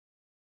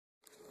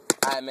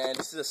Alright, man,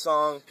 this is a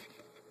song.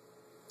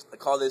 I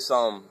call this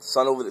Sun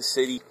Over the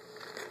City.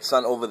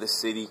 Sun Over the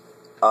City.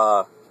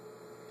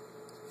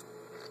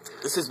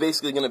 This is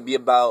basically gonna be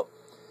about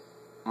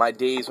my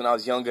days when I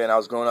was younger and I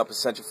was growing up in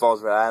Central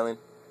Falls, Rhode Island.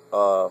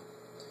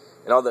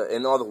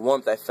 And all the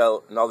warmth I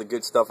felt and all the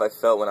good stuff I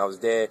felt when I was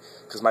there.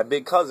 Cause my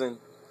big cousin,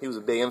 he was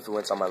a big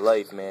influence on my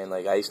life, man.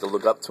 Like, I used to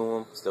look up to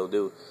him, still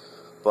do.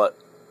 But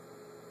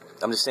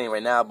I'm just saying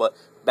right now, but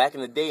back in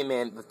the day,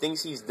 man, the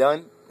things he's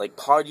done, like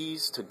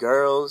parties to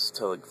girls,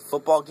 to like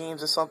football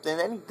games or something,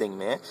 anything,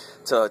 man.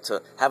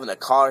 To having a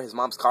car, his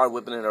mom's car,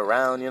 whipping it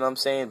around, you know what I'm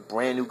saying?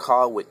 Brand new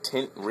car with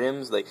tint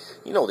rims, like,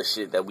 you know the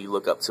shit that we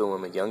look up to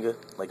him when younger,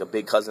 like a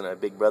big cousin or a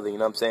big brother, you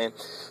know what I'm saying?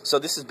 So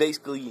this is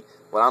basically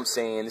what I'm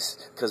saying,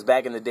 because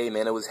back in the day,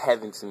 man, it was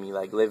heaven to me,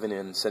 like living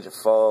in Central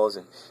Falls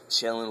and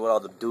chilling with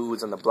all the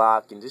dudes on the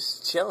block and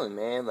just chilling,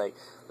 man. Like,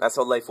 that's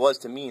how life was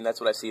to me, and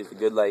that's what I see as the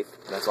good life.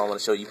 And that's all I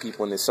want to show you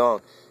people in this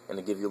song, and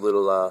to give you a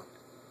little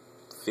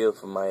feel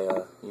for my,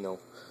 you know,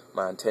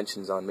 my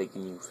intentions on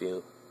making you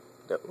feel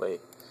that way.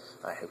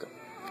 Alright, here we go.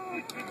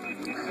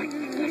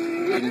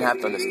 You didn't have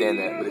to understand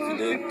that, but if you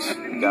did,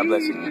 God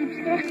bless you.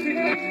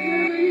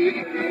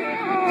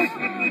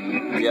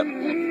 Yep.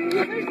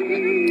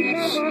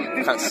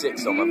 I'm kind of sick,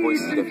 so my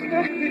voice is different. I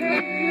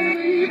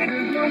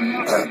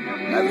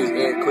lose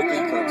air quickly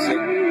because I'm sick.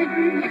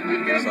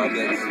 So I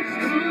guess.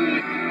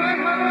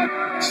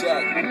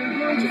 Check.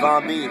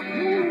 Jevon B.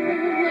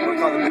 What do we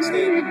call the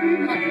mixtape?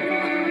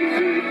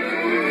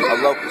 A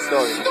local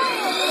story.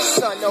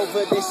 Sun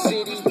over the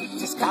city.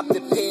 Just copped a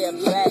pair of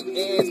black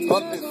airs,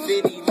 bumping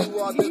 50. Knew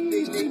all the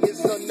big niggas,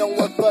 so no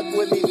one fuck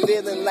with me.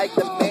 Feeling like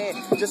the man.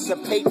 Just a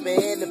paper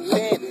and a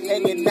pen.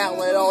 Hanging out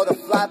with all the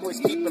fly boys,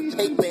 keeping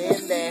paper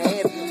in their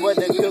hand. What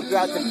a good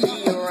crowd to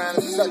be around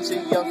at such a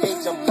young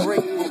age. I'm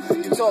grateful.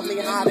 You taught me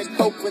how to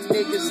cope when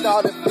niggas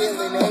started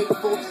feeling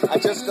hateful. I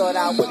just thought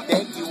I would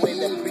thank you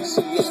and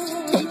appreciate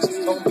you.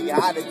 Teachers told me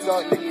how to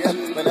talk to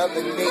girls when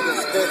other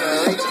niggas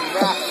couldn't reach me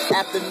out.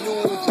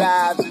 Afternoon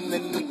drives in the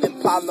new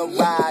Impala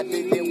ride.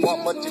 Didn't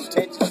want much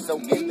attention, so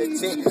in the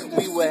tent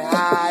we would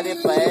hide.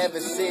 If I ever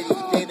said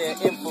he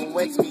didn't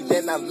influence me,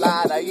 then I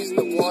lied. I used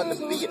to want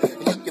to be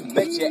and you can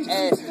bet your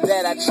ass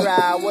that I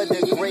tried. What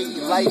a great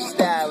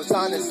lifestyle. It's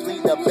honestly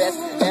the best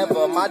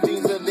ever. My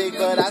dreams are big,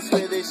 but I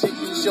swear this shit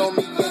you show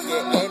me can't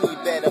get any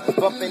better.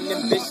 Bumping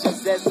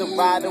ambitions as a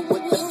rider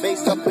with the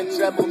bass up and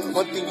treble.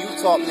 One thing you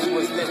taught me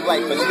was live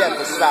life but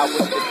never side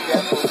with the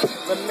devil.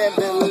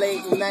 Remember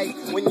late night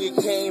when you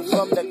came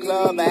from the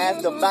club, I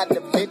asked about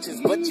the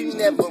bitches, but you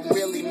never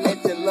really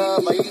meant to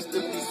love. I used to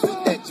be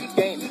suit that you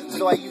came,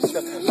 so I used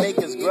to make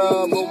us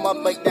grub. Roll my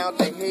bike down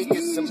to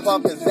Higgins and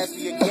Park, cause that's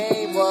where your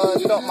game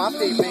was. Thought my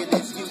favorite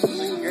excuse was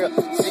a girl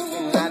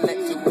sitting right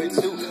next to her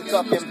too,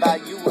 talking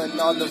about you and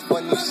all the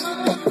funny shit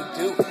that you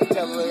do.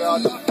 Tell her all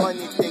the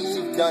funny things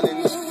you've done,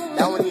 and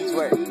that one needs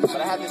work.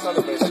 But I have this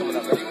other verse coming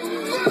up ready.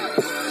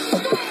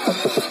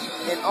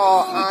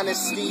 All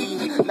honesty,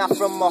 not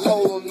from a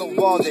hole in the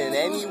wall, then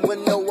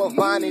anyone know what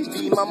Vonage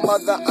be. My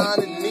mother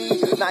honored me,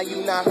 now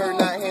you not her,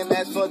 not him.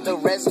 As for the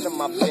rest of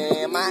my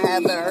fam, I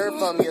haven't heard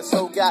from you,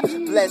 so God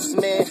bless,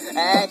 man.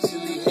 I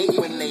actually hate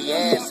when they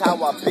ask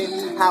how I've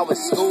been, how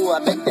it's school. I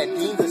bet that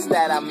demons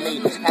that I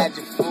made had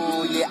you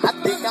fooled. Yeah, I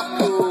think I'm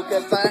cool,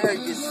 cause I heard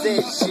you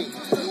said shit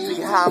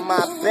behind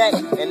my back.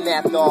 And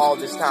after all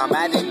this time,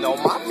 I didn't know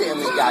my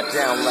family got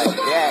down like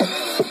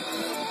that.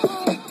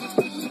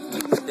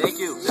 Thank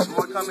you. There's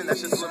more coming.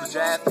 That's just a little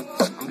draft.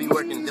 I'm gonna be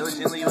working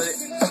diligently with it.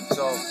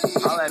 So,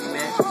 holla at me,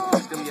 man.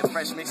 It's gonna be a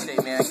fresh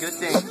mixtape, man. Good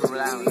thing for Rhode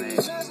Island, man.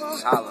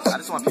 Holla. I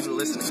just want people to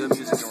listen to good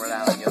music in Rhode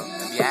Island, yo.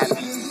 And be happy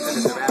because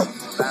it's around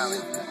from Rhode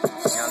Island. You know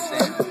what I'm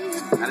saying?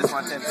 I just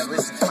want them to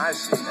listen to my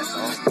shit, that's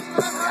all.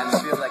 Like, I just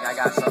feel like I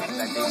got something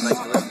that they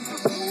like to listen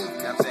to. You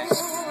know what I'm saying?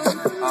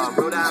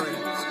 Rhode Island,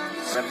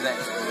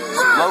 represent.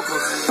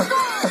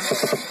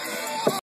 Locals.